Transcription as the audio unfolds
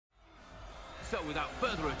So without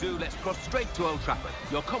further ado, let's cross straight to Old Trafford.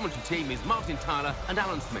 Your commentary team is Martin Tyler and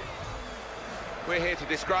Alan Smith. We're here to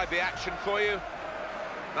describe the action for you.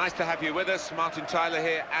 Nice to have you with us. Martin Tyler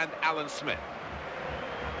here and Alan Smith.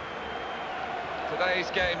 Today's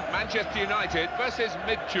game, Manchester United versus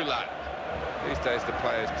Midtjylland. These days the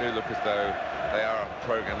players do look as though they are a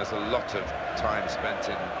programme. There's a lot of time spent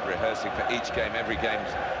in rehearsing for each game. Every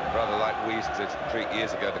game's rather like we used to treat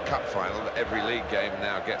years ago, the cup final. Every league game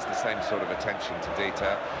now gets the same sort of attention to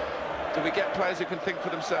detail. Do we get players who can think for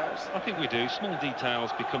themselves? I think we do. Small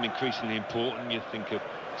details become increasingly important. You think of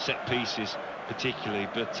set pieces particularly,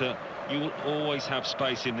 but you will always have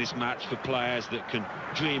space in this match for players that can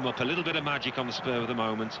dream up a little bit of magic on the spur of the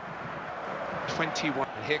moment. 21.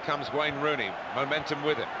 And here comes Wayne Rooney. Momentum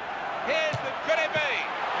with him. Could it be?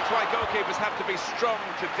 That's why goalkeepers have to be strong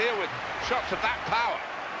to deal with shots of that power.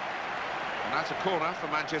 And that's a corner for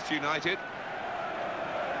Manchester United.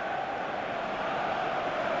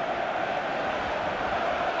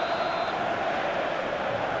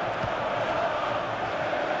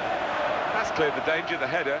 That's cleared the danger, the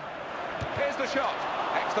header. Here's the shot.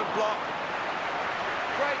 Excellent block.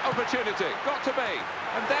 Great opportunity. Got to be.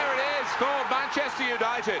 And there it is for Manchester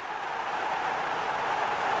United.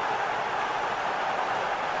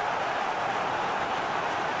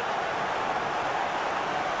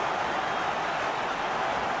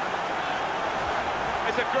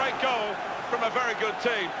 It's a great goal from a very good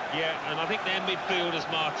team. Yeah, and I think their midfielders,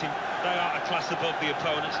 Martin, they are a class above the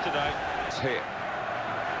opponents today. It's here.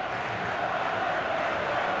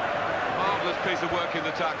 Marvellous piece of work in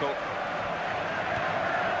the tackle.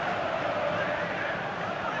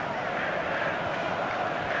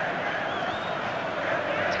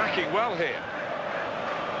 Attacking well here.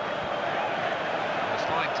 A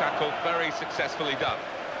slide tackle, very successfully done.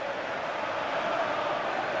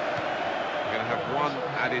 We're going to have one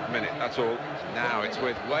added minute, that's all. Now it's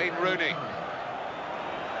with Wayne Rooney.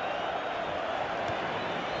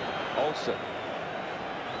 Olsen.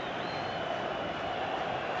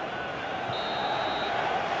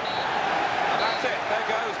 And that's it. There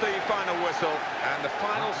goes the final whistle. And the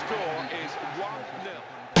final score is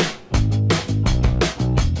 1-0.